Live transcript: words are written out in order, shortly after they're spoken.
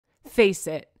Face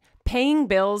it, paying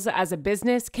bills as a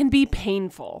business can be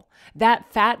painful.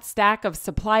 That fat stack of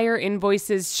supplier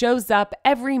invoices shows up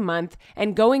every month,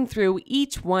 and going through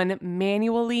each one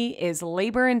manually is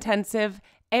labor-intensive,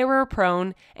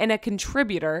 error-prone, and a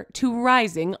contributor to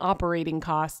rising operating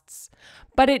costs.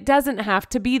 But it doesn't have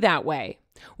to be that way.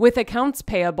 With accounts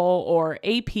payable or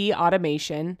AP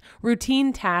automation,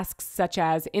 routine tasks such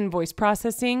as invoice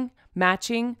processing,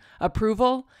 matching,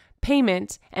 approval,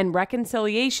 payment, and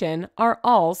reconciliation are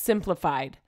all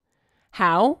simplified.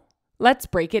 How? Let's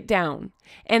break it down.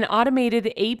 An automated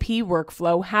AP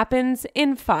workflow happens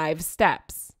in 5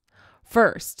 steps.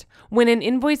 First, when an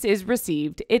invoice is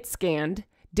received, it's scanned,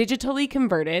 digitally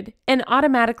converted, and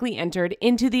automatically entered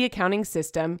into the accounting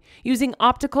system using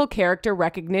optical character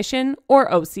recognition or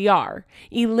OCR,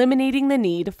 eliminating the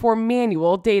need for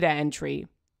manual data entry.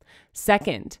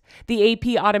 Second, the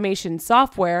AP automation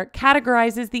software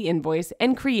categorizes the invoice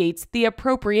and creates the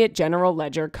appropriate general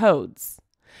ledger codes.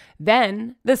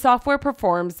 Then, the software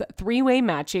performs 3-way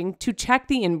matching to check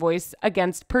the invoice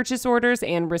against purchase orders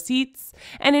and receipts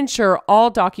and ensure all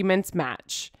documents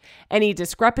match. Any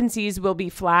discrepancies will be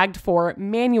flagged for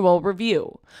manual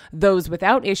review. Those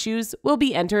without issues will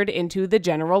be entered into the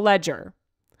general ledger.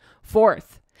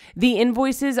 Fourth, the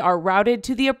invoices are routed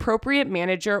to the appropriate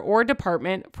manager or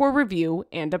department for review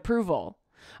and approval.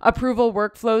 Approval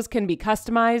workflows can be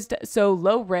customized so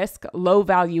low-risk,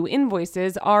 low-value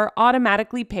invoices are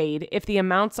automatically paid if the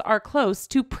amounts are close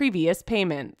to previous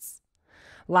payments.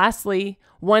 Lastly,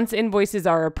 once invoices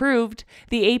are approved,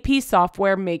 the AP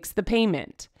software makes the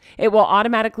payment. It will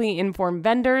automatically inform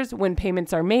vendors when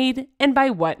payments are made and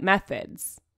by what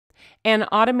methods. An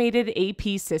automated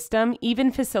AP system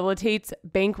even facilitates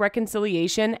bank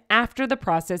reconciliation after the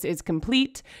process is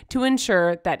complete to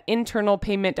ensure that internal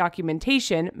payment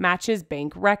documentation matches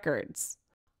bank records.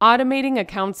 Automating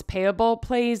accounts payable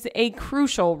plays a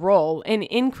crucial role in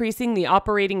increasing the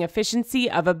operating efficiency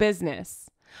of a business.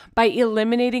 By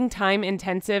eliminating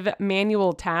time-intensive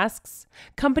manual tasks,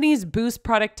 companies boost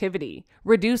productivity,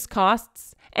 reduce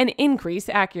costs, and increase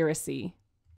accuracy.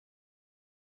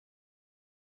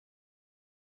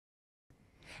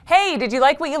 Hey, did you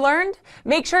like what you learned?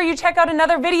 Make sure you check out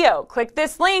another video. Click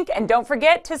this link and don't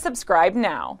forget to subscribe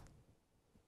now.